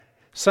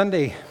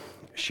Sunday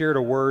shared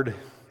a word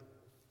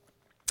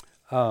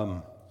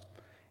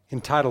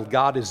entitled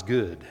God is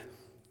Good.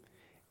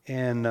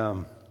 And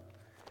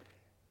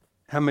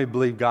how many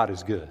believe God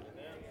is good?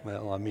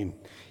 Well, I mean,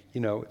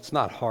 it's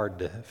not hard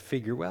to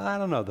figure. Well, I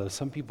don't know, though.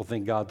 Some people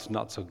think God's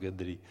not so good,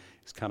 that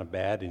he's kind of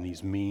bad and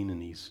he's mean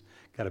and he's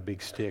got a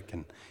big stick,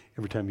 and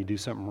every time you do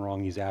something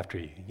wrong, he's after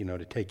you,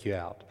 to take you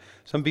out.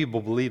 Some people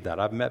believe that.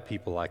 I've met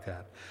people like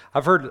that.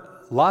 I've heard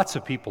lots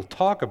of people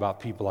talk about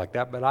people like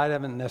that, but I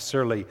haven't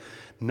necessarily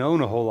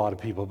known a whole lot of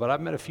people. But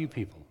I've met a few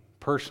people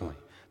personally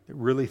that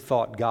really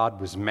thought God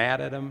was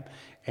mad at them,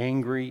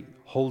 angry,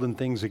 holding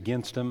things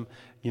against them,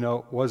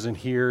 wasn't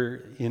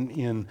here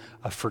in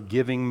a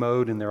forgiving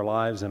mode in their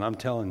lives. And I'm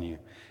telling you,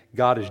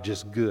 God is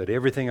just good.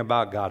 Everything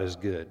about God is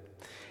good.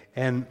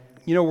 And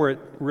where it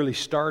really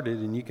started,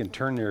 and you can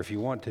turn there if you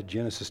want to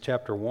Genesis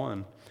chapter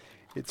 1.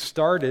 It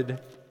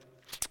started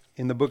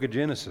in the book of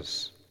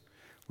Genesis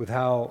with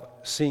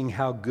seeing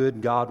how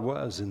good God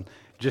was. And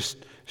just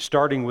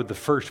starting with the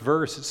first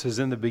verse, it says,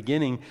 "In the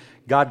beginning,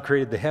 God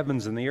created the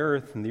heavens and the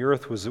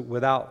earth was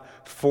without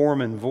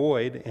form and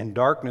void, and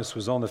darkness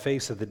was on the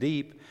face of the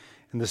deep,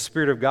 and the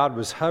Spirit of God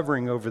was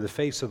hovering over the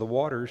face of the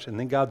waters. And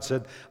then God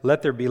said,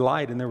 'Let there be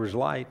light,' and there was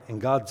light. And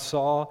God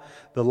saw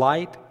the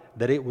light,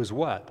 that it was"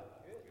 what?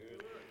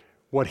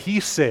 What he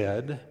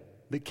said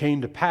that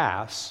came to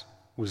pass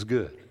was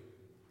good.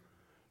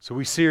 So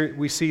we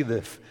see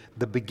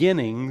the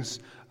beginnings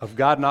of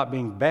God not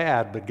being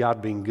bad, but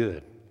God being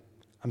good.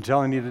 I'm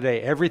telling you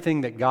today,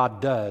 everything that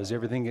God does,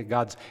 everything that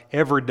God's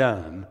ever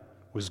done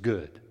was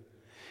good.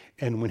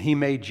 And when he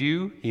made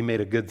you, he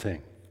made a good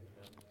thing.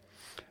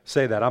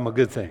 Say that, I'm a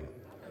good thing.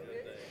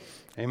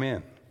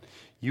 Amen.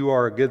 You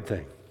are a good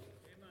thing.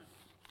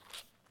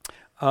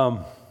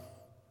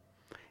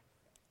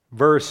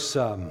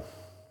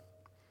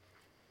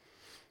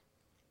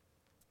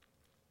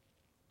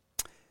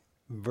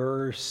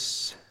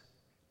 Verse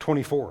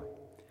 24.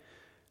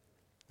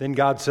 "Then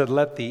God said,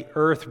 'Let the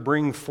earth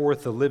bring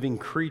forth the living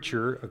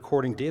creature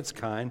according to its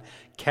kind,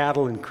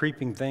 cattle and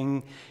creeping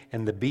thing,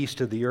 and the beast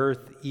of the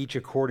earth, each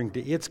according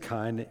to its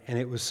kind.' And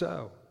it was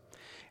so.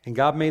 And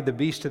God made the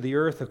beast of the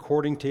earth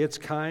according to its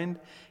kind,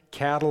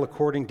 cattle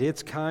according to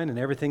its kind, and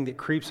everything that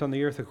creeps on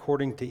the earth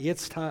according to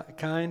its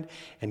kind.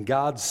 And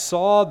God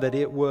saw that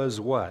it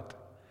was" what?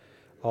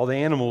 All the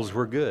animals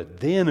were good.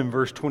 Then in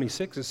verse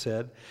 26 it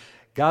said,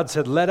 God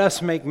said, "Let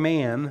us make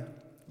man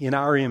in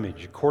our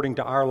image, according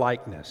to our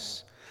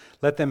likeness.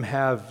 Let them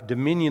have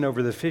dominion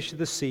over the fish of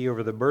the sea,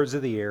 over the birds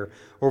of the air,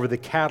 over the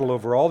cattle,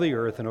 over all the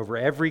earth, and over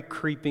every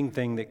creeping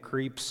thing that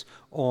creeps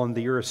on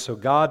the earth." So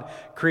God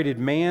created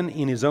man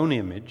in his own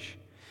image.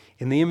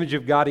 In the image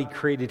of God he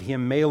created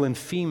him, male and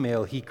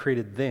female he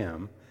created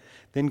them.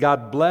 Then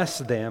God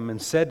blessed them and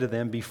said to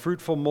them, "Be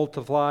fruitful,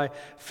 multiply,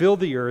 fill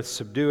the earth,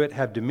 subdue it,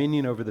 have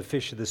dominion over the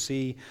fish of the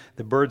sea,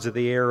 the birds of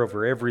the air,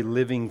 over every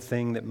living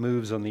thing that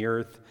moves on the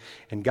earth."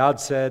 And God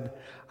said,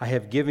 "I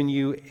have given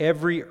you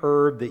every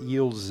herb that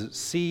yields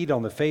seed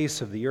on the face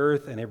of the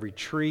earth, and every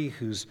tree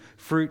whose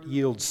fruit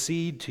yields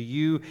seed, to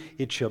you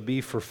it shall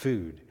be for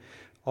food.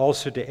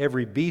 Also to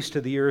every beast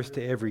of the earth,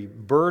 to every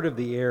bird of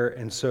the air,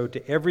 and so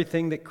to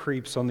everything that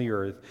creeps on the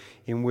earth,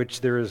 in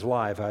which there is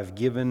life, I have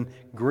given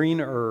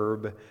green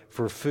herb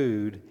for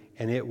food."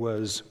 And it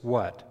was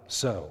what?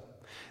 So.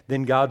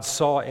 Then God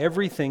saw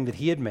everything that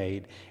he had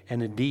made,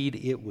 and indeed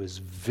it was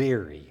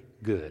very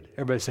good.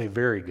 Everybody say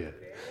very good.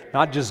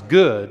 Not just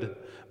good,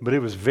 but it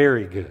was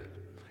very good.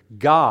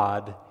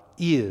 God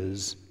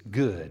is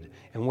good,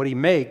 and what he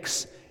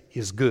makes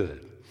is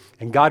good.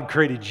 And God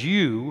created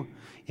you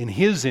in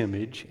his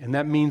image, and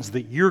that means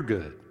that you're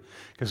good,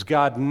 because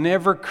God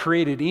never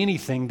created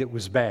anything that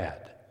was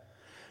bad.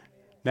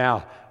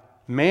 Now,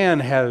 man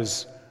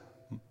has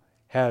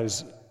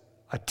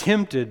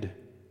attempted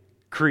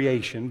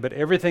creation, but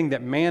everything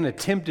that man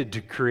attempted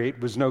to create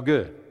was no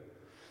good.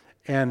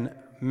 And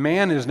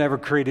man has never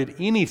created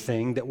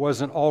anything that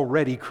wasn't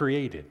already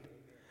created.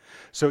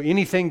 So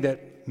anything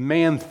that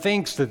man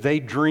thinks that they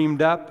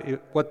dreamed up,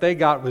 what they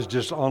got was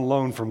just on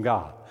loan from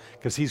God,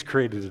 because he's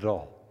created it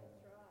all.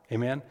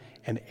 Amen?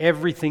 And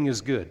everything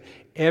is good.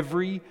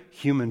 Every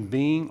human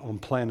being on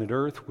planet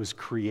Earth was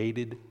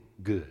created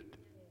good.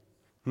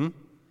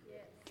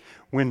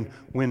 When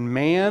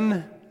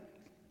man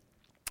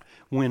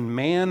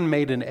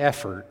made an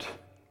effort,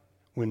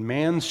 when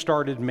man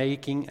started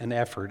making an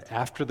effort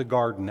after the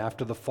garden,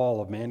 after the fall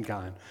of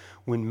mankind,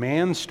 when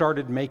man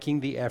started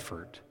making the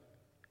effort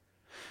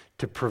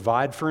to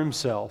provide for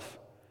himself,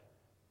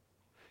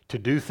 to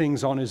do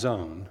things on his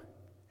own,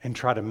 and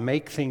try to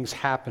make things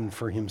happen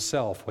for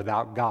himself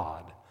without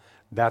God,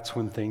 that's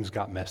when things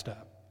got messed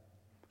up.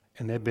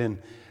 And they've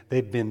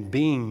been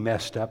being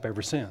messed up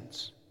ever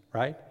since,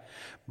 right?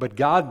 But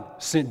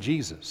God sent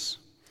Jesus,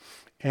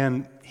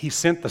 and he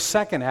sent the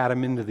second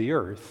Adam into the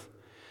earth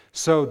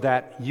so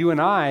that you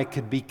and I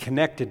could be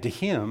connected to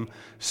him,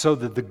 so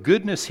that the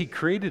goodness he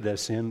created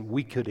us in,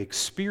 we could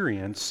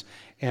experience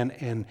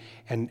and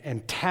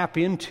tap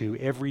into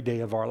every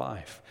day of our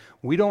life.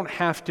 We don't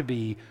have to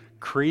be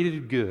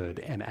created good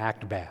and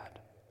act bad.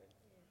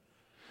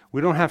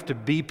 We don't have to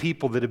be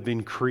people that have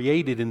been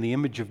created in the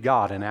image of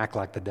God and act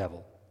like the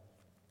devil.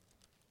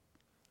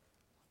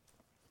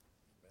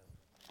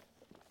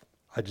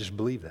 I just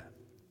believe that.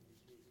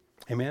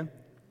 Amen?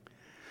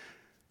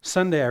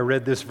 Sunday I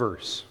read this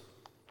verse,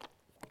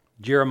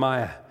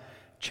 Jeremiah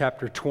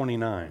chapter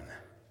 29.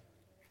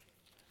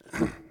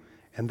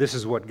 And this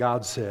is what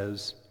God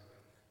says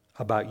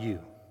about you.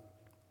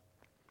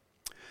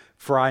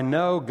 For I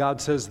know, God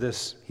says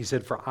this, He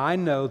said, for I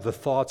know the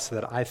thoughts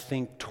that I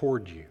think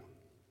toward you,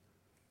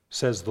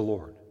 says the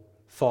Lord.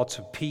 Thoughts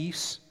of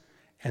peace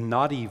and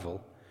not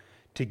evil,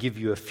 to give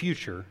you a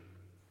future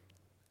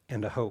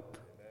and a hope.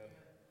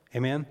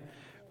 Amen?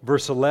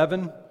 Verse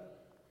 11,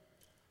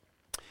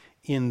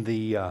 in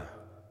the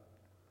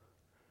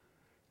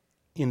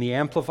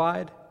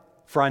Amplified,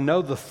 for I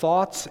know the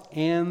thoughts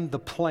and the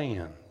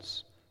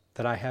plans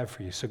that I have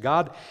for you. So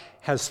God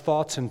has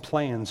thoughts and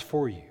plans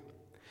for you.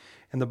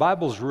 And the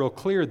Bible's real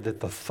clear that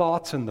the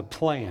thoughts and the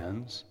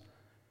plans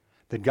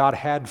that God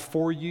had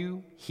for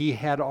you, He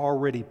had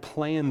already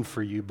planned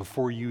for you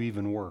before you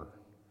even were.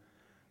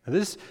 Now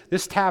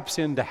this taps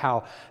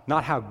into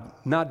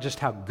not just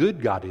how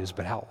good God is,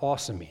 but how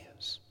awesome He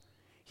is.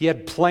 He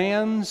had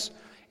plans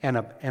and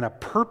a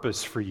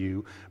purpose for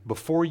you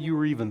before you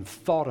were even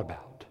thought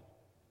about.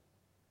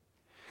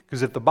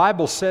 Because if the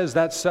Bible says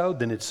that's so,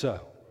 then it's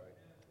so.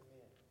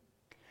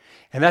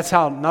 And that's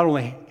how not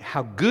only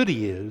how good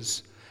He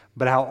is,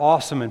 but how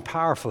awesome and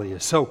powerful He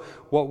is. So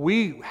what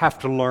we have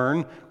to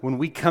learn when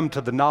we come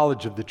to the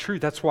knowledge of the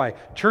truth, that's why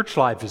church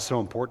life is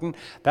so important.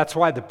 That's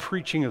why the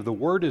preaching of the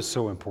Word is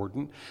so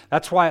important.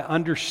 That's why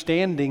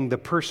understanding the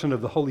person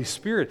of the Holy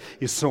Spirit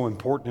is so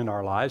important in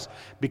our lives.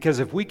 Because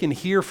if we can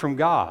hear from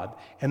God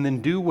and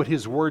then do what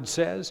His Word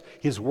says,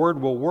 His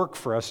Word will work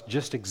for us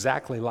just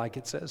exactly like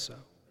it says so.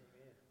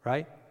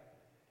 Right?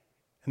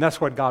 And that's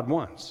what God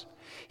wants.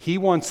 He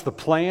wants the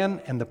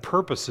plan and the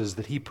purposes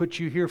that He put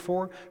you here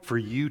for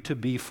you to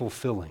be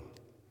fulfilling.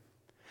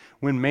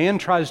 When man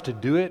tries to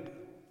do it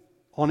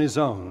on his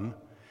own,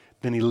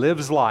 then he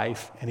lives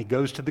life and he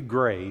goes to the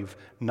grave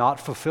not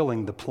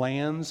fulfilling the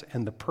plans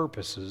and the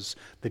purposes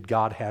that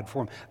God had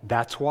for him.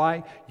 That's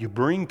why you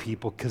bring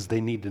people, because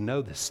they need to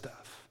know this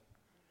stuff.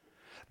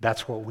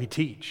 That's what we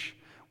teach.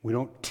 We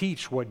don't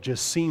teach what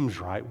just seems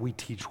right, we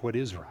teach what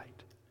is right.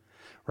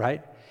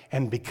 Right?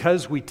 And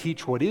because we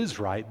teach what is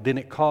right, then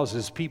it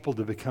causes people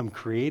to become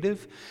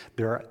creative.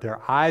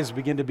 Their eyes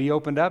begin to be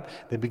opened up.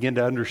 They begin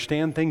to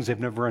understand things they've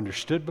never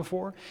understood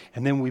before.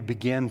 And then we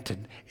begin to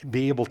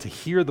be able to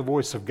hear the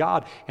voice of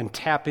God and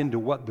tap into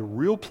what the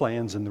real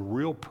plans and the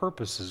real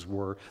purposes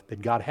were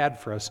that God had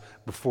for us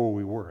before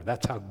we were.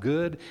 That's how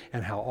good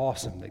and how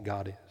awesome that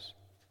God is.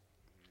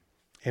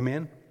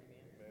 Amen?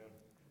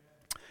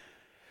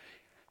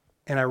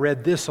 And I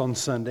read this on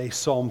Sunday,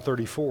 Psalm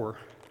 34.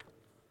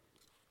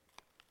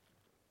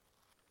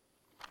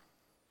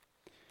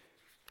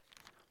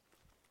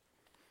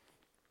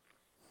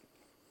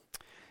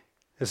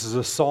 This is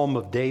a psalm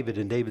of David,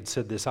 and David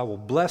said this, I will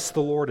bless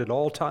the Lord at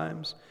all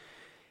times,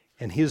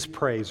 and His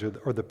praise,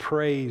 or the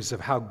praise of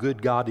how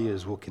good God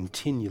is, will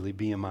continually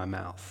be in my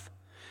mouth.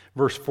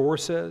 Verse 4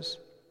 says,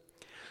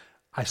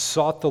 I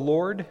sought the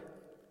Lord,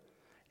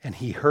 and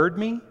He heard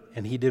me,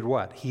 and He did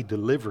what? He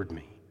delivered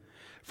me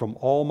from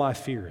all my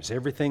fears.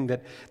 Everything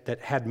that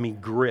had me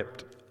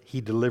gripped, He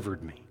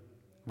delivered me.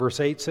 Verse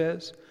 8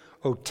 says,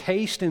 oh,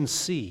 taste and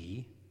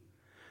see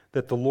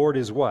that the Lord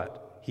is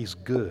what? He's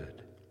good.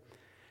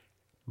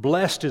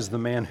 Blessed is the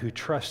man who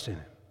trusts in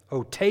Him.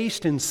 Oh,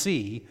 taste and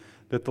see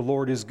that the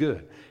Lord is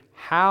good.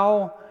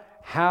 How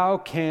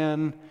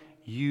can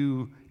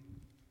you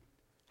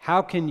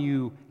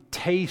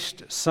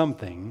taste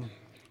something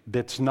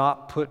that's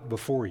not put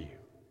before you?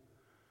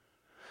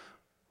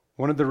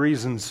 One of the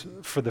reasons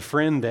for the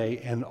Friend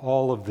Day and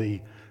all of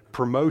the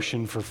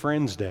promotion for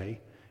Friends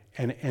Day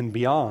and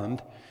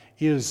beyond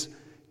is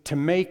to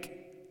make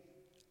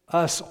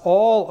us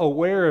all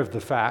aware of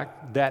the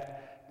fact that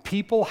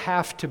people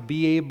have to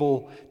be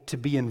able to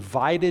be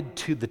invited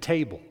to the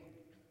table.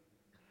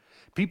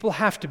 People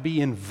have to be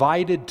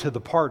invited to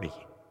the party.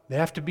 They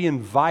have to be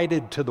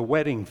invited to the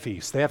wedding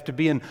feast. They have to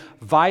be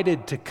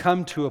invited to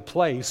come to a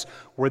place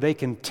where they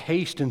can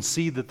taste and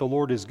see that the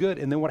Lord is good.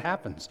 And then what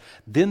happens?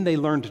 Then they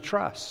learn to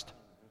trust.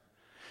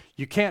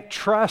 You can't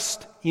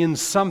trust in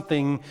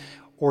something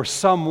or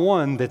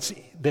someone that's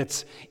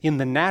in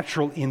the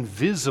natural,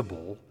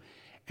 invisible,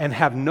 and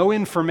have no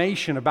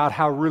information about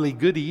how really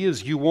good He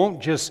is. You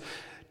won't just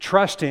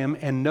trust Him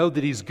and know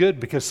that He's good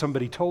because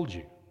somebody told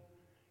you.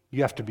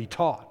 You have to be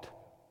taught.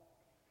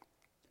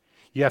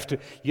 You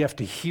have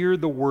to hear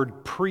the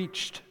word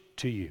preached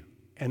to you.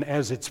 And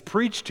as it's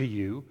preached to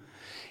you,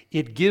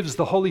 it gives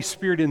the Holy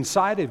Spirit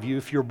inside of you,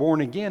 if you're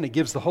born again, it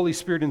gives the Holy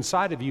Spirit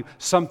inside of you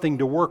something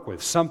to work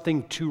with,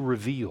 something to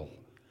reveal.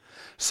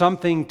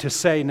 Something to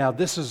say, now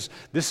this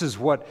is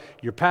what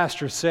your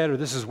pastor said, or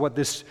this is what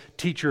this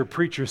teacher or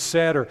preacher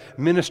said or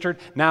ministered.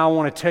 Now I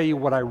want to tell you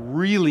what I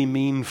really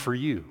mean for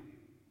you.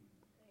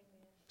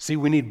 See,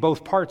 we need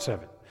both parts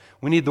of it.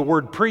 We need the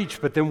word preached,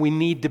 but then we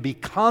need to be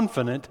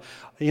confident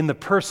in the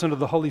person of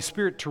the Holy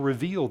Spirit to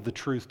reveal the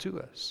truth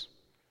to us.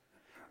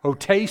 Oh,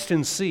 taste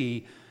and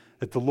see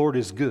that the Lord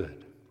is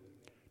good.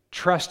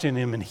 Trust in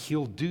Him and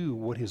He'll do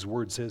what His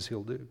word says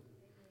He'll do.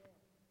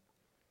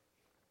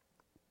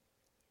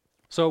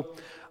 So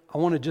I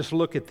want to just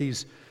look at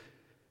these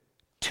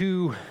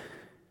two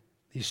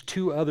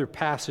other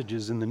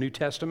passages in the New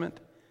Testament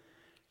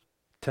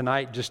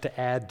tonight, just to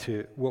add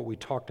to what we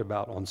talked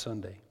about on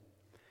Sunday.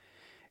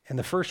 And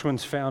the first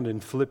one's found in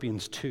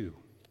Philippians 2.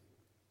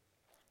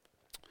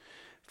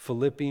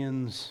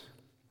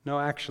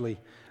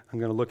 I'm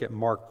going to look at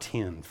Mark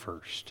 10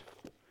 first.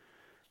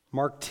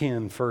 Mark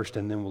 10 first,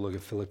 and then we'll look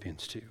at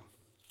Philippians 2.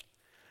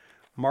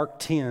 Mark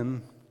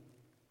 10,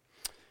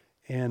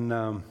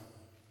 and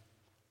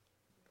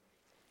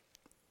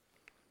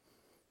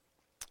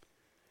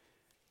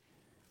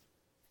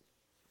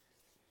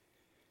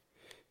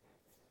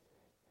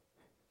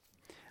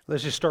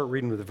let's just start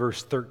reading with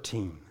verse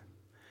 13.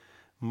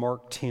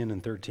 Mark 10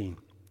 and 13.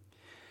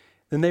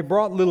 Then they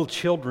brought little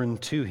children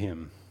to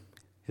him.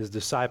 His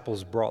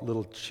disciples brought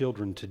little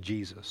children to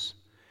Jesus,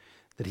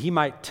 that he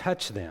might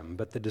touch them.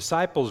 But the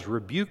disciples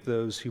rebuked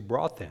those who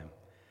brought them.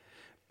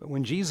 But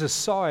when Jesus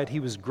saw it,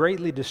 he was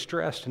greatly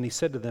distressed, and he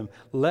said to them,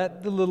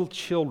 "Let the little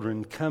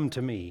children come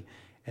to me,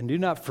 and do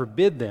not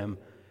forbid them,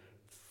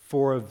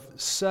 for of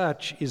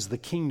such is the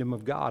kingdom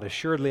of God.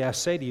 Assuredly, I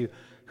say to you,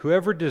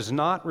 whoever does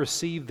not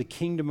receive the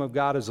kingdom of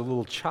God as a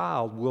little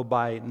child will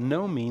by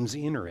no means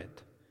enter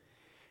it."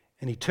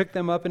 And he took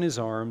them up in his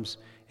arms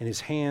and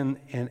his hand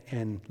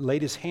and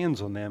laid his hands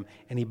on them,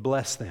 and he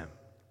blessed them.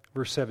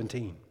 Verse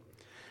 17.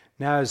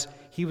 Now as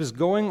he was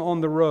going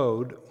on the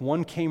road,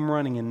 one came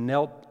running and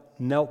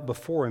knelt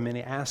before him, and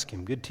he asked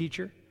him, "Good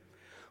teacher,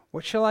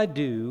 what shall I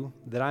do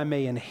that I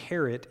may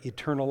inherit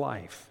eternal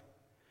life?"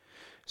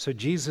 So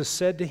Jesus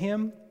said to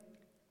him,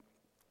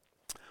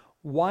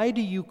 "Why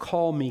do you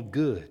call me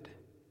good?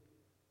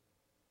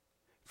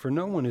 For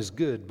no one is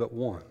good but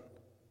one.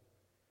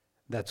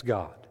 That's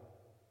God."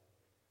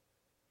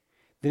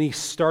 Then he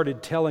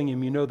started telling him,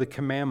 the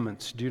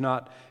commandments. Do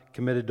not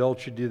commit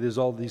adultery, do this,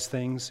 all these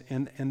things.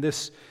 And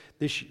this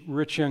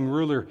rich young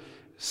ruler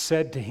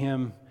said to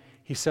him,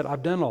 he said,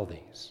 "I've done all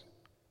these."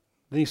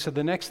 Then he said,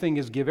 "The next thing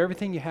is give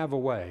everything you have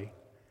away,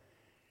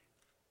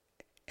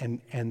 and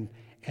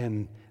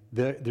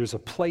there's a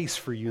place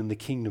for you in the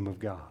kingdom of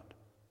God."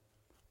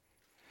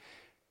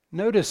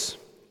 Notice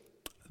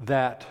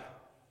that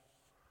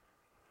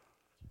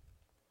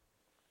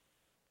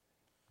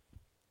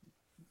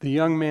the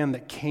young man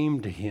that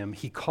came to him,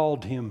 he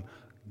called him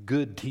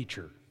good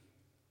teacher.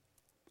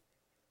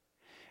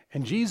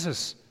 And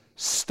Jesus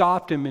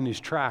stopped him in his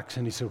tracks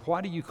and he said,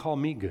 "Why do you call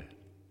me good?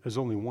 There's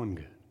only one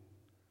good."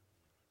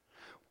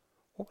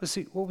 What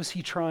was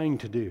he trying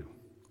to do?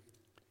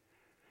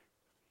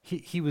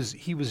 He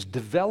was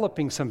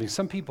developing something.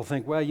 Some people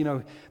think,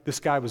 well, this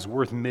guy was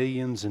worth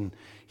millions, and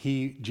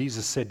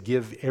Jesus said,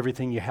 "Give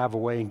everything you have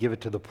away and give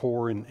it to the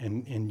poor,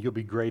 and you'll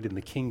be great in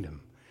the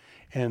kingdom."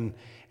 And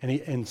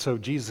so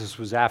Jesus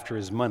was after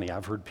his money.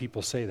 I've heard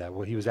people say that.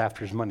 Well, he was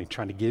after his money,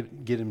 trying to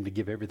get him to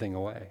give everything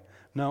away.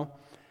 No.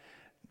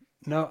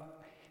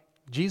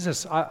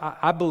 Jesus,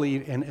 I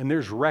believe, and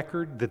there's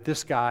record that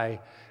this guy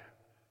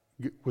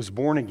was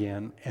born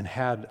again and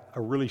had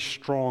a really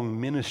strong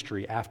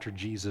ministry after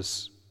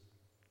Jesus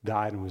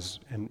died and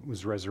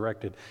was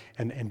resurrected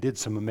and did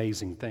some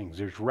amazing things.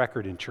 There's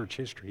record in church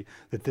history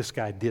that this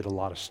guy did a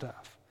lot of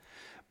stuff.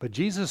 But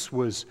Jesus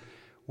was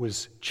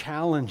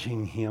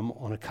challenging him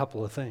on a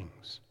couple of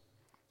things.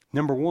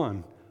 Number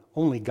one,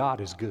 only God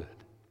is good.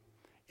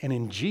 And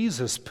in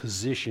Jesus'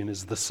 position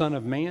as the Son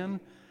of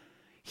Man,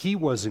 he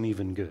wasn't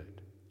even good.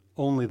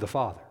 Only the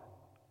Father.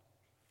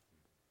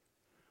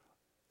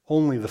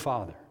 Only the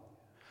Father.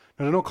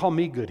 Now, don't call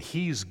me good.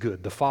 He's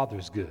good. The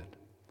Father's good.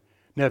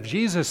 Now, if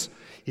Jesus,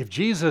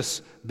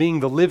 being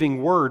the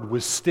living Word,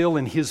 was still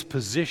in his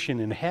position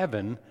in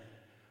heaven,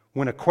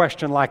 when a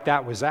question like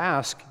that was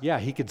asked, yeah,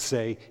 he could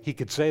say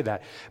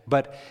that.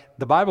 But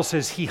the Bible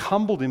says he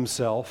humbled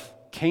himself,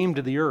 came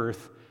to the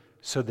earth,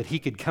 so that he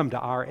could come to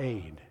our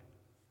aid.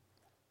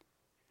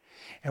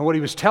 And what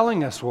he was telling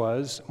this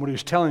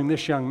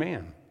young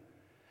man,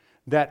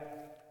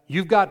 that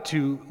you've got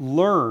to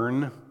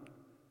learn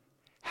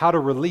how to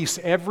release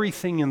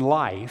everything in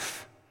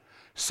life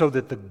so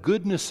that the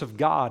goodness of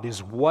God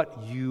is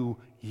what you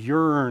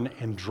yearn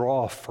and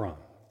draw from.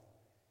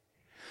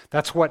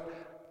 That's what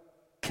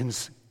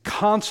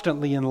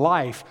constantly in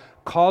life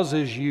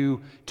causes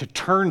you to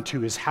turn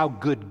to, is how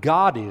good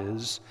God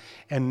is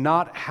and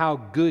not how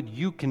good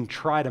you can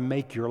try to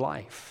make your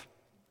life.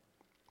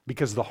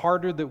 Because the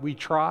harder that we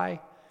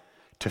try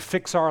to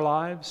fix our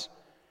lives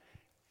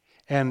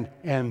and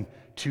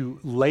to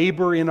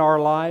labor in our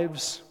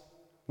lives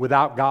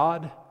without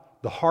God,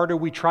 the harder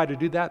we try to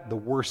do that, the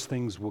worse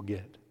things will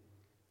get.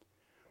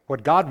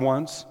 What God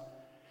wants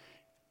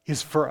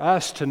is for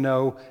us to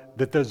know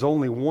that there's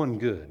only one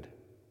good.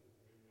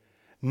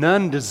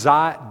 None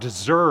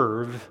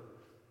deserve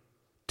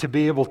to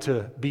be able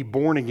to be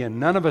born again.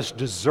 None of us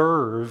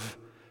deserve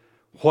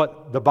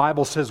what the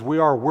Bible says we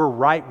are. We're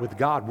right with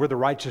God. We're the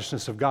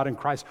righteousness of God in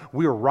Christ.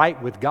 We are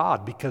right with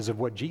God because of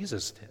what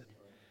Jesus did.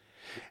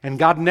 And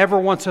God never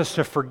wants us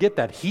to forget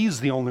that. He's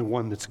the only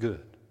one that's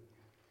good.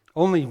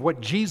 Only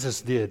what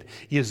Jesus did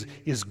is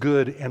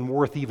good and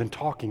worth even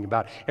talking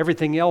about.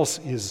 Everything else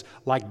is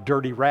like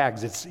dirty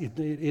rags.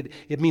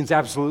 It means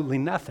absolutely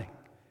nothing.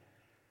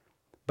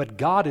 But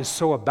God is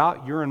so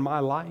about your and my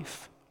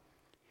life.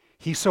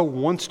 He so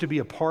wants to be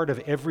a part of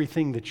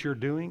everything that you're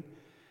doing.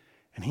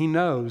 And He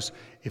knows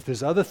if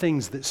there's other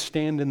things that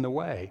stand in the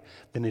way,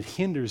 then it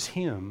hinders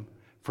Him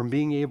from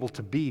being able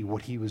to be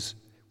what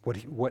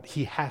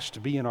He has to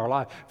be in our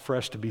life for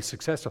us to be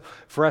successful,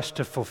 for us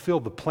to fulfill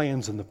the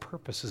plans and the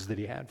purposes that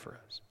He had for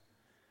us.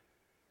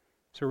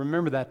 So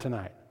remember that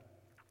tonight.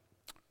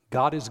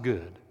 God is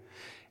good,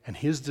 and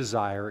His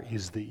desire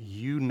is that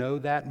you know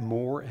that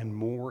more and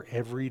more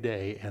every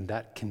day, and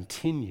that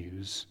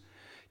continues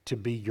to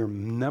be your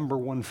number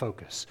one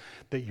focus,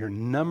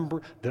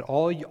 that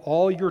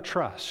all your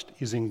trust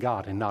is in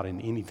God and not in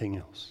anything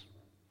else.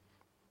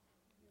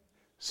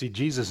 See,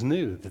 Jesus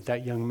knew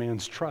that young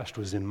man's trust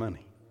was in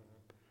money.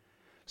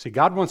 See,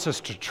 God wants us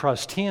to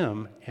trust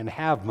Him and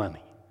have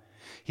money.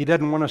 He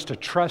doesn't want us to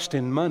trust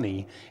in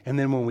money, and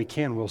then when we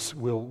can,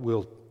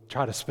 we'll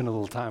try to spend a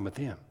little time with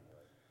Him.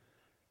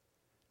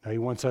 No, He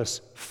wants us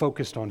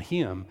focused on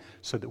Him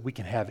so that we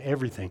can have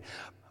everything.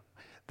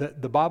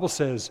 The Bible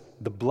says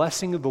the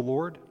blessing of the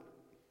Lord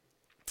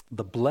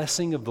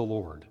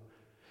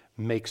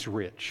makes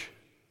rich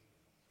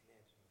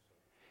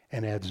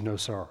and adds no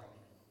sorrow.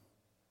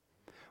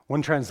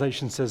 One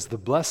translation says the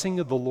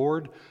blessing of the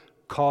Lord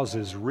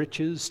causes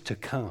riches to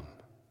come.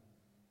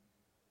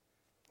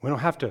 We don't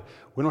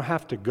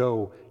have to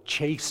go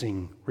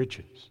chasing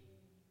riches.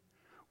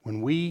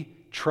 When we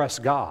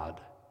trust God,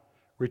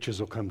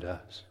 riches will come to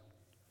us.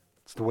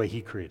 It's the way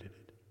He created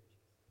it.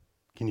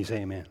 Can you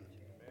say amen?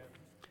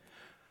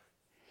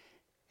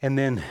 And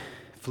then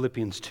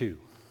Philippians 2,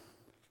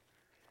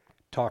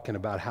 talking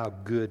about how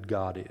good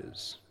God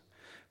is.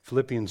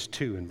 Philippians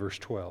 2 in verse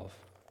 12.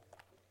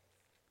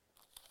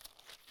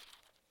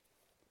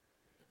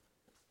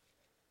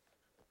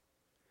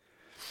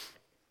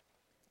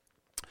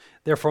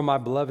 Therefore, my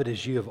beloved,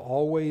 as you have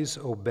always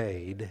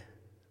obeyed,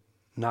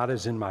 not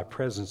as in my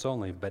presence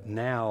only, but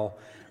now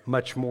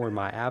much more in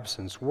my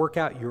absence, work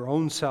out your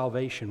own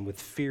salvation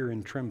with fear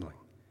and trembling.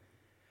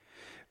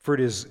 For it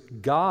is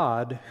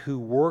God who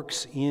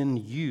works in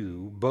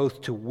you both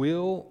to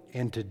will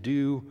and to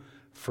do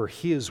for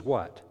His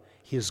what?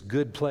 His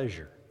good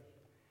pleasure.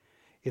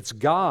 It's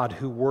God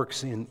who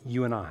works in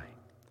you and I.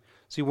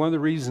 See, one of the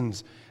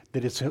reasons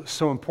that it's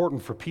so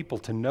important for people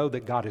to know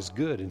that God is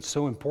good and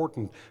so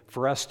important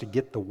for us to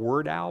get the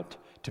word out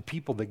to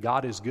people that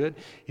God is good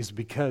is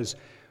because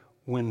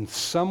when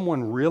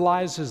someone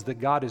realizes that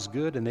God is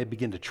good and they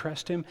begin to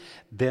trust Him,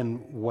 then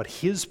what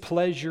His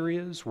pleasure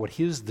is, what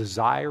His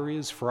desire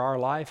is for our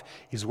life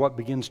is what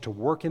begins to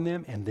work in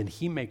them, and then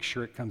He makes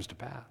sure it comes to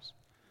pass.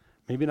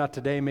 Maybe not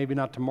today, maybe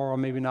not tomorrow,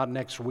 maybe not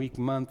next week,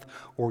 month,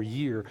 or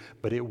year,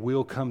 but it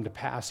will come to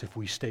pass if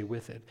we stay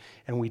with it.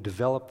 And we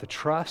develop the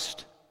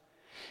trust,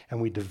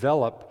 and we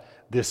develop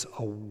this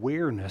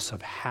awareness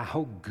of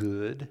how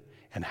good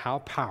and how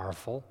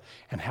powerful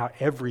and how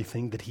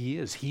everything that He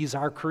is. He's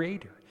our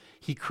Creator.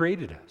 He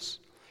created us.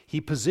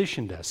 He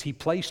positioned us. He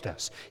placed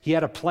us. He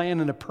had a plan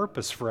and a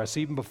purpose for us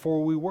even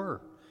before we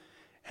were.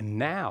 And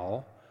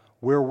now,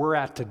 where we're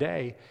at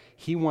today,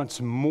 He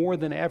wants more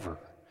than ever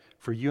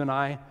for you and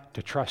I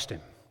to trust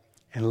Him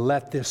and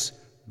let this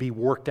be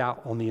worked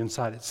out on the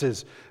inside. It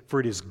says, for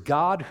it is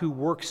God who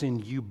works in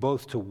you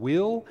both to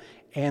will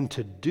and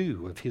to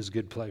do of His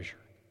good pleasure.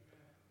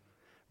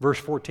 Verse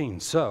 14,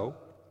 so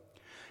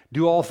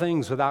do all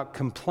things without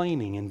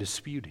complaining and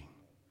disputing,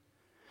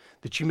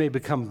 that you may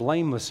become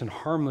blameless and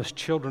harmless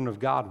children of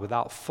God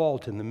without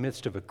fault in the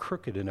midst of a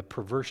crooked and a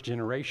perverse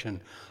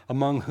generation,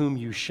 among whom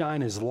you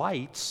shine as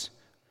lights.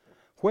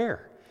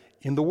 Where?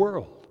 In the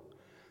world.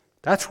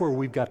 That's where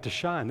we've got to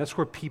shine. That's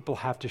where people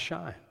have to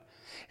shine.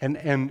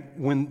 And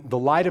when the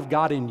light of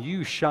God in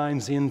you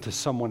shines into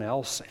someone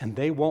else and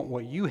they want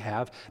what you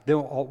have, then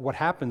what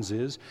happens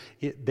is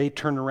they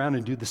turn around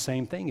and do the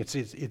same thing.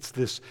 It's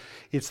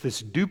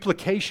this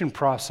duplication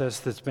process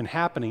that's been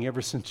happening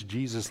ever since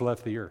Jesus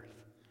left the earth.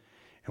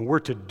 And we're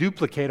to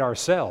duplicate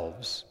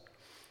ourselves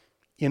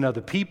in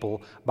other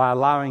people by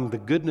allowing the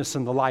goodness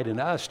and the light in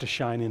us to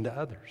shine into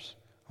others.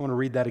 I want to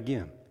read that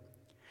again.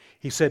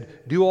 He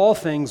said, do all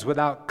things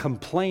without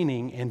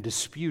complaining and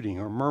disputing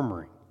or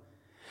murmuring,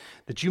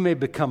 that you may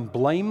become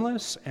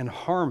blameless and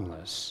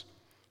harmless,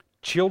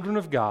 children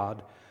of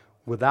God,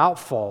 without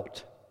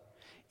fault,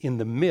 in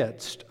the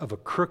midst of a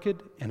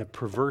crooked and a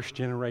perverse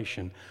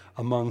generation,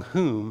 among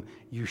whom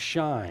you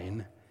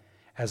shine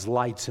as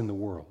lights in the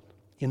world.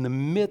 In the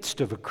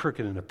midst of a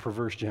crooked and a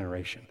perverse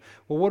generation.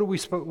 Well,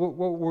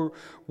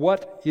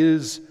 what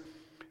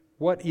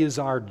is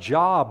our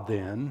job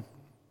then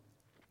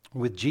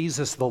with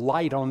Jesus, the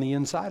light on the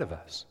inside of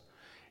us?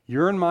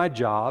 Your and my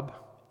job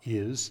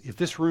is, if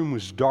this room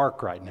was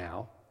dark right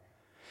now,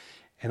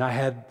 and I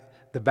had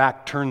the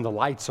back turned the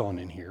lights on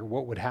in here,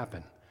 what would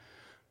happen?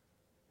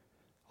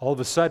 All of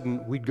a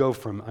sudden, we'd go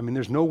from,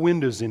 there's no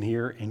windows in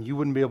here, and you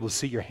wouldn't be able to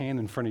see your hand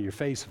in front of your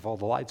face if all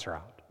the lights are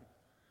out.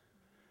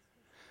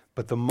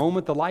 But the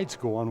moment the lights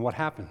go on, what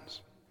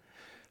happens?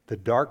 The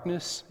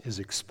darkness is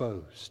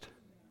exposed.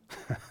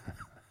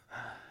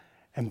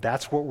 And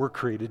that's what we're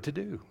created to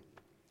do.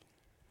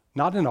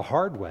 Not in a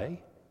hard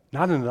way,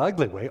 not in an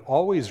ugly way,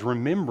 always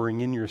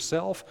remembering in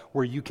yourself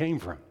where you came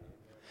from.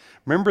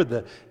 Remember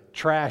the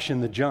trash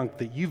and the junk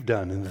that you've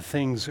done and the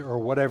things or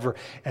whatever.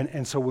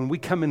 And so when we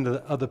come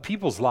into other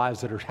people's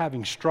lives that are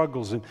having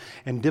struggles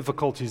and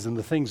difficulties and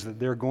the things that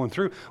they're going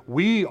through,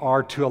 we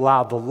are to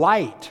allow the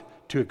light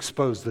to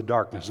expose the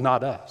darkness,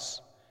 not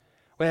us.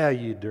 Well,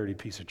 you dirty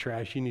piece of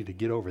trash, you need to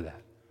get over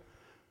that.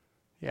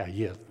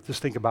 Yeah.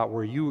 Just think about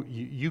where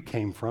you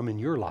came from in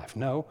your life.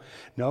 No,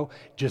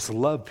 just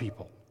love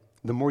people.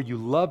 The more you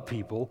love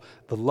people,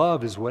 the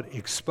love is what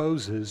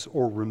exposes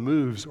or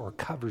removes or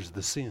covers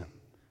the sin.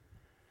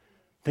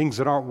 Things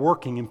that aren't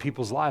working in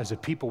people's lives,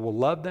 if people will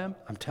love them,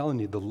 I'm telling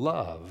you, the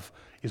love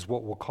is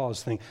what will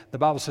cause things. The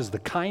Bible says the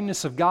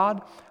kindness of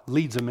God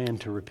leads a man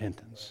to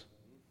repentance.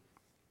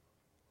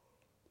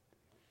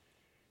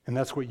 And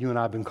that's what you and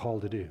I have been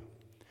called to do.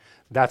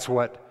 That's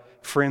what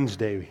Friends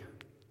Day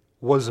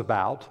was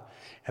about,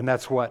 and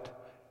that's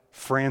what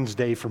Friends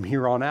Day from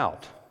here on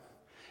out.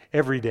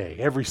 Every day,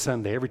 every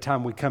Sunday, every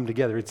time we come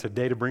together, it's a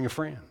day to bring a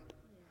friend.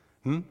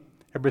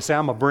 Everybody say,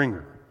 I'm a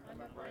bringer.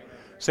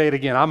 Say it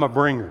again, I'm a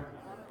bringer.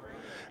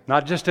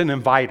 Not just an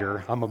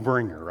inviter, I'm a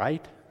bringer,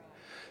 right?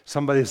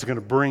 Somebody that's going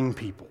to bring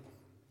people.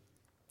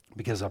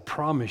 Because I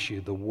promise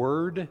you, the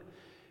word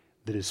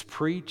that is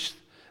preached,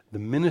 the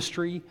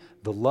ministry,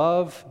 the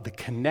love, the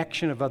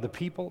connection of other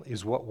people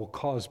is what will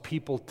cause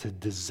people to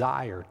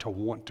desire to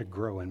want to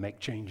grow and make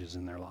changes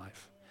in their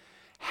life.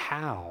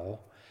 How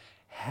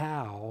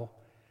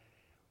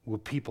will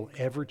people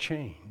ever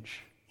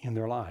change in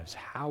their lives?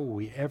 How will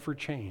we ever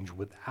change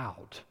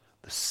without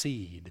the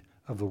seed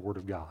of the Word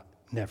of God?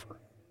 Never.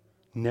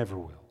 Never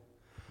will.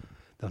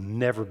 There'll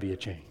never be a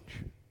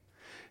change.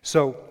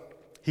 So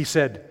he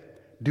said,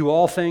 do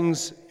all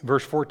things,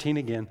 verse 14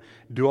 again,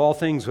 do all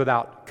things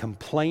without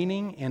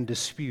complaining and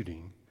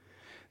disputing,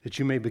 that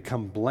you may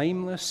become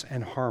blameless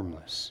and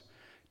harmless,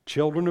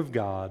 children of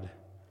God,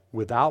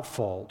 without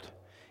fault,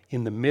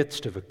 in the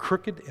midst of a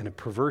crooked and a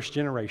perverse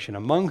generation,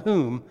 among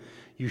whom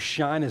you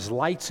shine as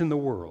lights in the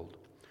world,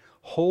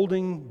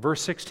 holding,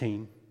 verse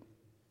 16,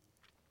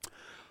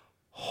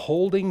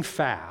 holding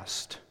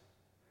fast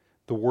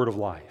the word of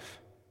life,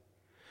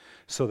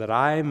 so that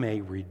I may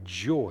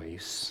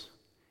rejoice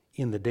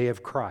in the day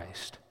of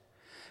Christ,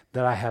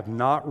 that I have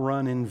not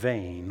run in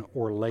vain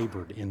or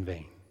labored in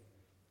vain.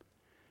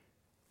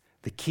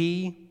 The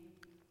key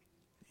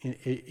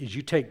is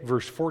you take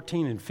verse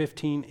 14 and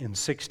 15 and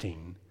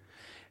 16,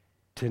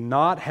 to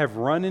not have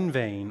run in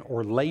vain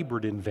or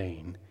labored in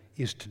vain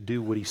is to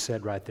do what he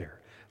said right there.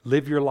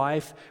 Live your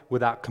life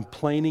without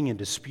complaining and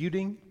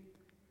disputing,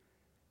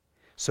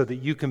 so that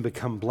you can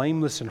become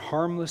blameless and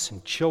harmless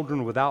and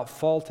children without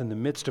fault in the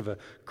midst of a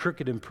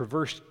crooked and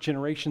perverse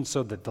generation,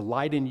 so that the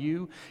light in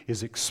you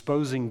is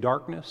exposing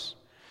darkness.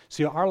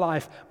 See, our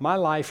life, my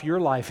life, your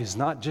life is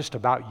not just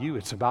about you,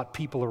 it's about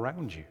people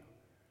around you.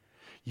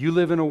 You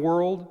live in a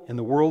world, and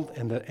the world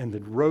and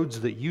the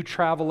roads that you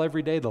travel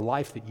every day, the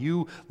life that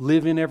you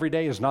live in every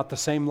day is not the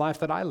same life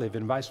that I live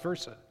in, vice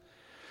versa.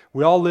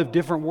 We all live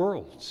different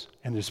worlds,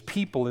 and there's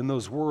people in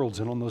those worlds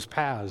and on those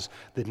paths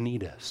that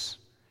need us.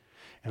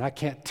 And I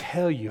can't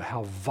tell you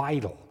how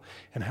vital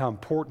and how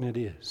important it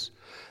is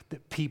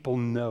that people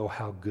know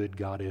how good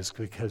God is,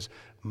 because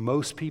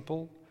most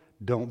people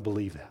don't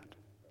believe that.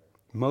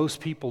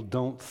 Most people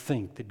don't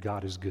think that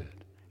God is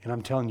good. And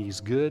I'm telling you, He's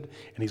good,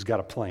 and He's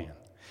got a plan.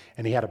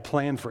 And He had a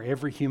plan for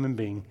every human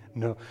being,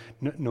 no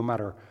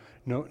matter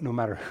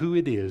who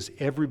it is.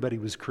 Everybody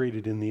was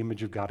created in the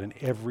image of God, and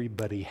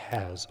everybody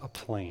has a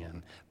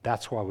plan.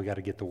 That's why we got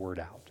to get the word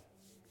out.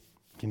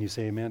 Can you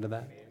say amen to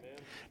that? Amen.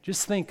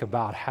 Just think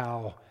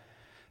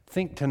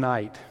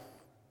tonight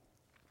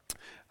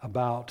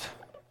about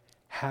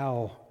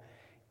how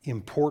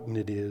important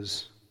it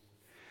is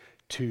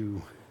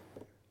to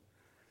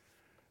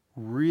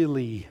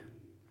really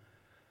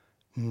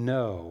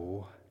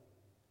know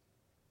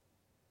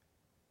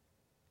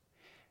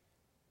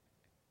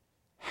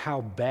how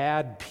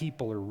bad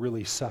people are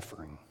really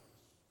suffering.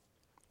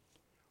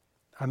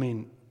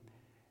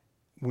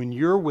 When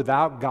you're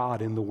without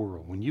God in the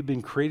world, when you've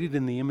been created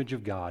in the image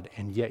of God,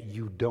 and yet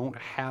you don't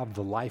have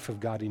the life of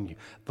God in you,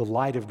 the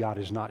light of God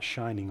is not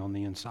shining on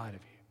the inside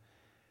of you.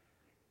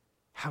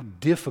 How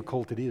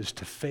difficult it is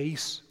to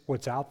face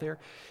what's out there.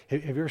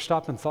 Have you ever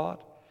stopped and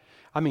thought?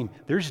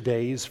 There's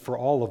days for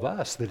all of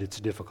us that it's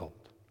difficult.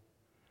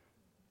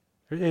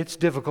 It's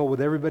difficult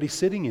with everybody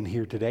sitting in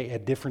here today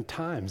at different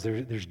times.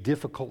 There's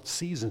difficult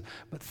seasons.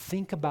 But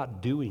think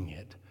about doing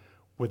it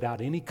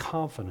without any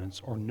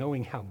confidence or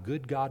knowing how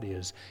good God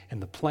is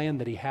and the plan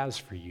that He has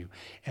for you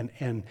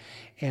and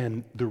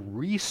the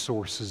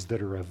resources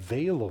that are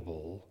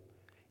available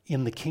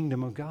in the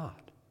kingdom of God.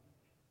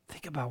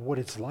 Think about what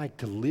it's like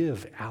to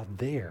live out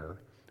there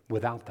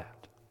without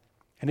that.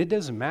 And it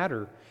doesn't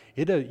matter.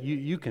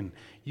 You can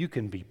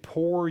be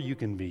poor, you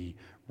can be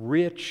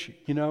rich,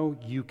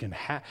 you can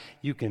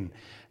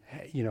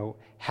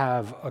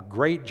have a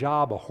great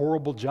job, a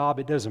horrible job.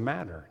 It doesn't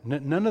matter.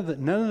 None of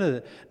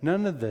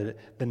the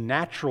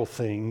natural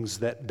things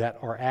that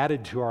are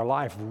added to our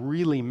life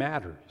really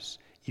matters.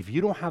 If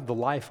you don't have the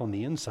life on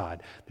the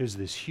inside, there's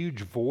this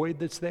huge void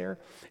that's there,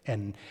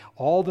 and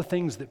all the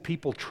things that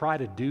people try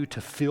to do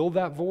to fill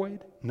that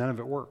void, none of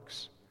it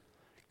works.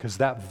 Because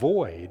that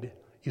void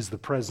is the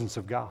presence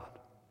of God.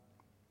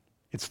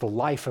 It's the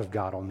life of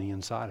God on the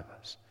inside of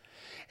us.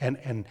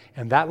 And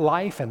that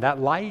life and that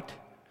light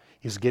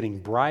is getting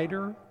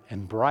brighter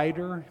and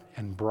brighter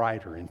and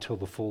brighter until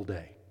the full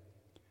day.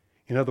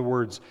 In other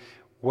words,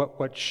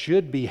 what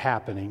should be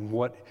happening,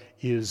 what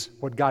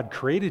God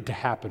created to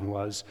happen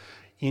was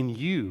in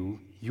you,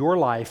 your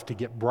life to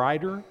get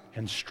brighter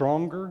and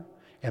stronger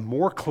and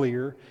more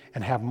clear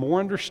and have more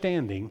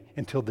understanding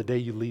until the day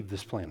you leave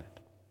this planet.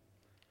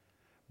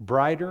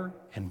 Brighter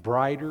and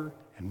brighter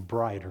and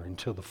brighter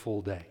until the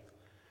full day.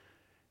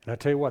 And I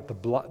tell you what, the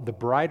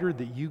brighter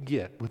that you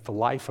get with the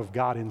life of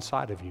God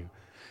inside of you,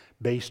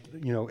 based,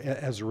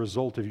 as a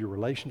result of your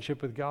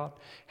relationship with God,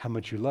 how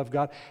much you love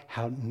God,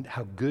 how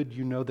good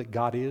you know that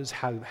God is,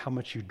 how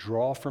much you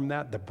draw from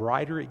that, the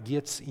brighter it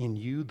gets in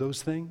you,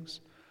 those things,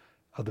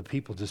 other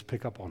people just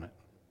pick up on it.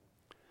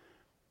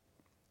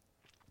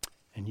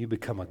 And you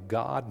become a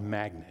God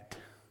magnet.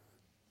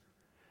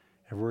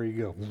 Everywhere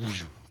you go,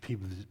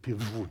 people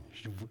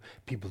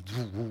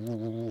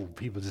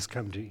just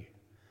come to you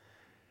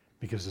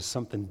because there's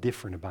something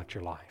different about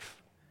your life.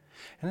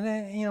 And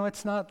then,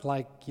 it's not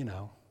like,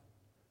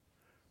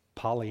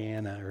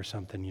 Pollyanna or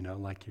something,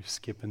 like you're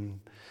skipping,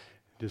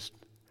 just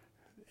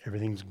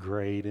everything's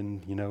great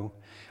and,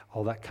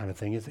 all that kind of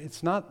thing.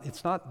 It's not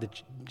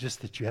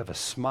that you have a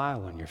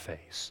smile on your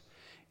face.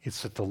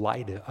 It's that the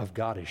light of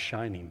God is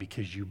shining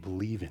because you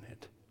believe in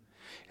it.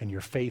 And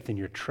your faith and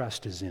your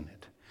trust is in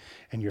it.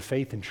 And your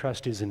faith and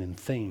trust isn't in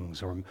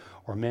things or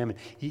mammon.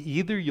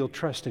 Either you'll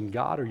trust in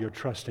God or you'll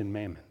trust in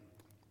mammon.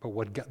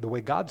 But the way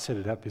God set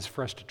it up is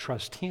for us to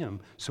trust Him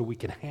so we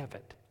can have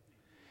it.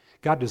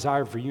 God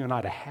desired for you and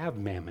I to have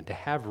mammon, to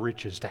have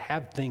riches, to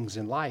have things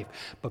in life,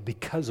 but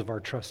because of our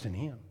trust in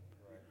Him.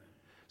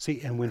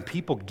 See, and when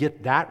people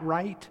get that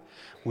right,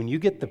 when you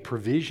get the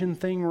provision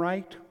thing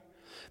right,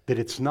 that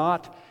it's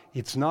not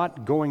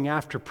going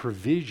after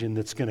provision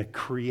that's going to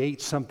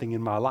create something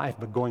in my life,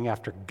 but going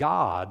after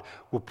God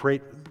will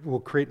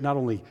create not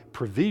only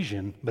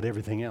provision, but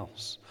everything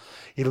else.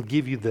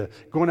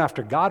 Going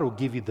after God will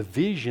give you the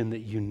vision that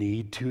you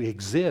need to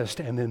exist,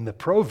 and then the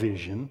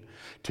provision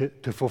to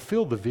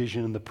fulfill the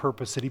vision and the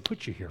purpose that He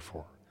put you here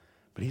for.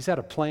 But He's had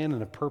a plan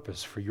and a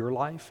purpose for your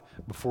life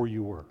before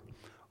you were.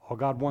 All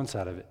God wants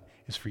out of it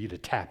is for you to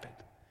tap it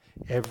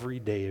every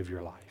day of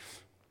your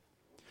life.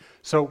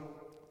 So,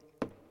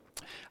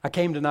 I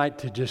came tonight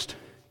to just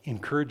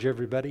encourage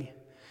everybody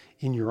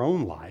in your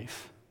own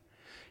life.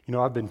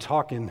 I've been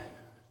talking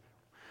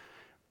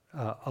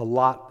a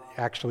lot,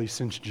 actually,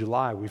 since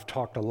July. We've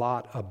talked a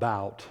lot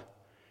about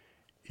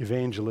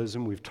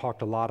evangelism. We've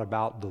talked a lot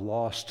about the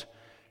lost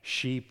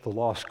sheep, the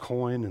lost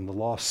coin, and the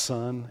lost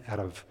son out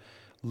of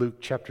Luke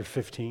chapter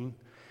 15.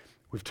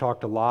 We've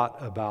talked a lot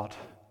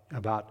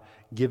about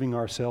giving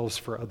ourselves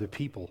for other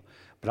people.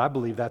 But I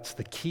believe that's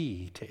the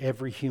key to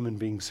every human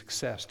being's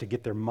success, to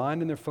get their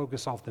mind and their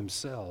focus off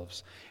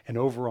themselves and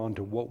over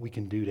onto what we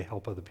can do to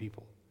help other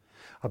people.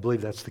 I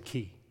believe that's the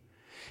key.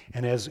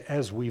 And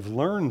as we've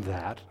learned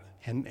that,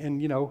 and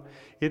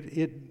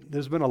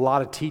there's been a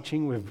lot of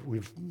teaching.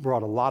 We've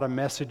brought a lot of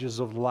messages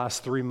over the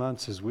last 3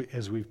 months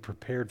as we've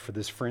prepared for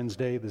this Friends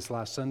Day this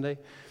last Sunday.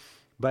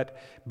 But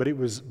it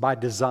was by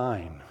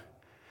design.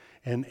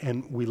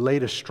 And we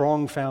laid a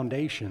strong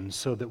foundation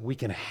so that we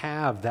can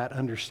have that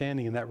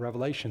understanding and that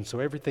revelation.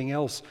 So everything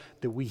else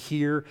that we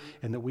hear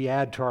and that we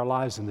add to our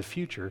lives in the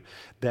future,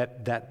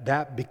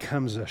 that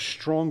becomes a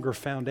stronger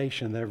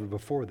foundation than ever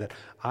before. That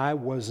I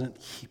wasn't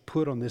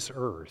put on this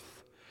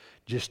earth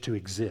just to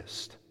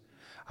exist.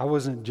 I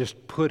wasn't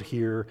just put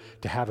here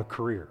to have a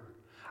career.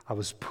 I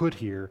was put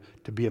here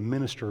to be a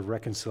minister of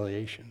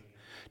reconciliation,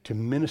 to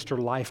minister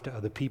life to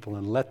other people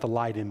and let the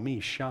light in me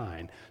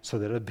shine so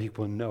that other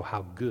people know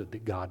how good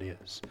that God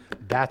is.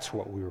 That's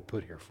what we were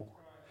put here for.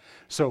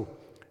 So,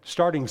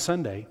 starting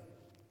Sunday,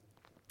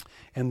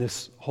 and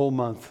this whole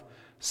month,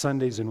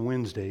 Sundays and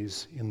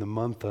Wednesdays in the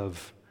month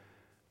of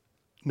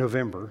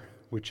November,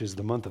 which is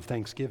the month of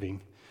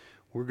Thanksgiving,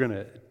 we're going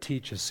to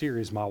teach a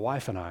series, my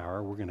wife and I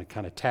are. We're going to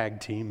kind of tag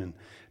team and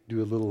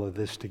do a little of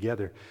this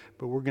together.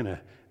 But we're going to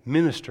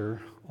minister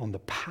on the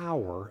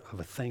power of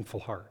a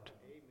thankful heart.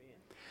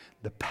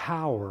 The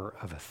power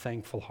of a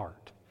thankful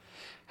heart.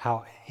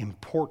 How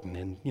important,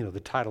 and the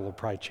title will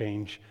probably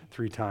change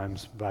 3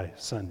 times by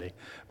Sunday,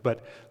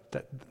 but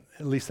at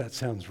least that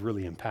sounds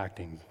really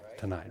impacting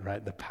tonight,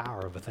 right? The power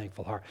of a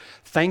thankful heart.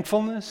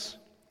 Thankfulness,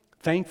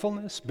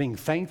 being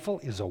thankful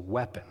is a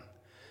weapon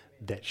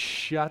that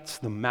shuts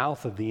the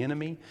mouth of the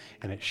enemy,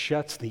 and it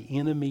shuts the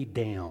enemy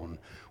down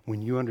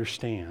when you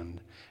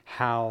understand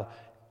how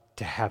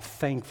to have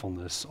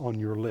thankfulness on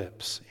your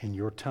lips and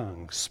your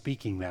tongue,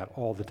 speaking that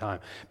all the time,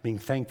 being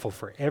thankful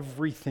for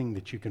everything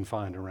that you can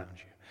find around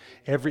you.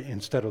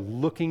 Instead of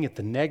looking at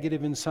the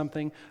negative in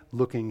something,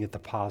 looking at the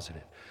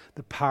positive.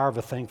 The power of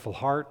a thankful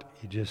heart,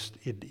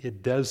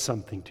 it does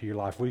something to your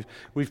life.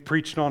 We've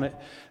preached on it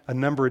a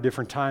number of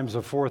different times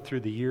before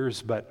through the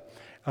years, but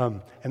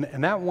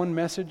and that one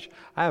message,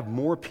 I have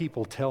more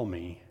people tell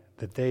me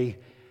that they,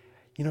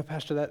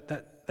 Pastor,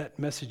 that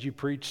message you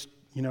preached,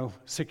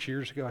 6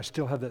 years ago, I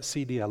still have that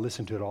CD. I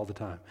listen to it all the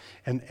time.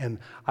 And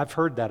I've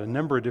heard that a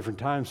number of different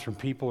times from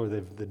people or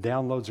the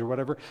downloads or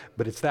whatever,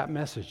 but it's that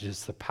message.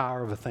 It's the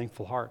power of a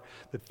thankful heart.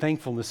 That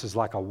thankfulness is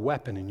like a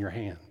weapon in your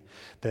hand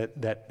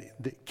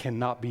that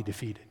cannot be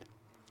defeated.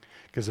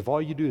 Because if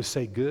all you do is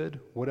say good,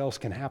 what else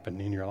can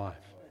happen in your life?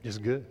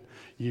 Just good.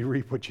 You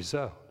reap what you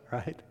sow,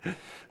 right?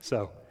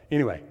 So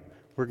anyway,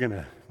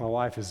 my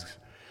wife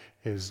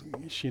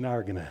she and I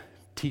are going to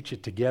teach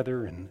it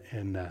together,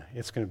 and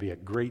it's going to be a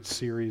great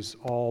series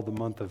all the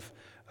month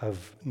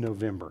of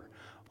November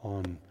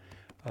on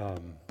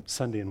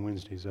Sunday and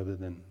Wednesdays other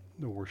than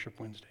the worship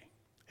Wednesday.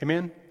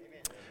 Amen?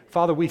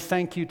 Father, we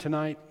thank you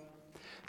tonight